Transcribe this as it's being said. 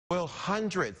Well,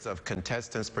 hundreds of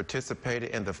contestants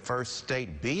participated in the first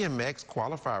state BMX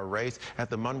qualifier race at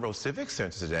the Monroe Civic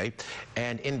Center today,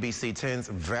 and NBC 10's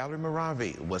Valerie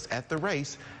Moravi was at the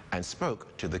race and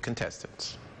spoke to the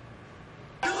contestants.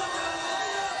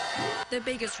 The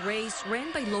biggest race,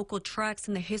 ran by local tracks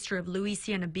in the history of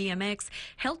Louisiana BMX,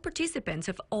 held participants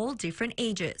of all different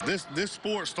ages. This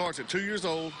sport starts at 2 years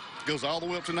old, goes all the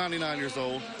way up to 99 years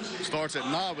old, starts at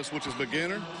novice, which is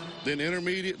beginner, then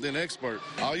intermediate, then expert.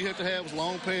 All you have to have is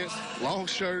long pants, long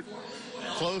shirt,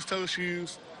 closed-toe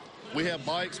shoes. We have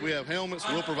bikes, we have helmets,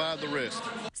 we'll provide the rest.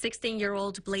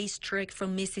 16-year-old Blaze Strick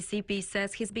from Mississippi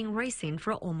says he's been racing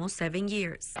for almost 7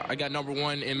 years. I got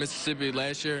 #1 in Mississippi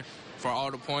last year for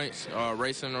all the points,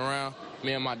 racing around.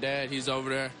 Me and my dad, he's over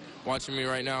there watching me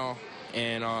right now,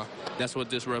 and that's what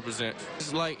this represents.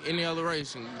 It's like any other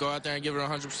race, and go out there and give it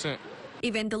 100%.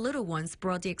 Even the little ones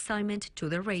brought the excitement to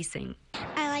the racing.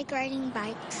 I like riding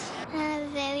bikes.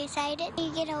 I'm very excited.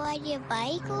 You get to ride your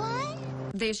bike on?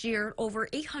 This year, over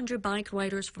 800 bike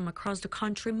riders from across the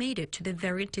country made it to the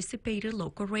very anticipated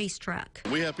local racetrack.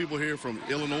 We have people here from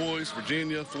Illinois,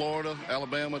 Virginia, Florida,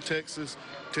 Alabama, Texas,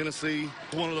 Tennessee.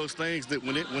 It's one of those things that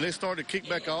when it started to kick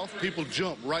back off, people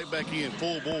jump right back in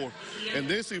full bore. And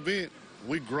this event,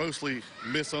 we grossly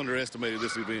underestimated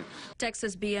this event.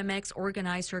 Texas BMX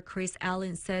organizer Chris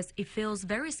Allen says it feels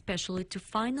very special to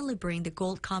finally bring the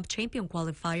Gold Cup champion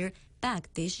qualifier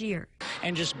back this year.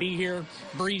 And just be here,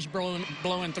 breeze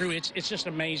blowing through. It's just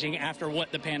amazing after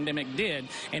what the pandemic did,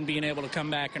 and being able to come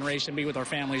back and race and be with our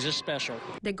families is special.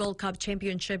 The Gold Cup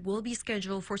Championship will be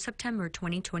scheduled for September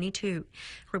 2022.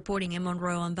 Reporting in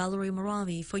Monroe, I'm Valerie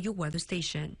Moravi for your weather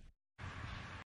station.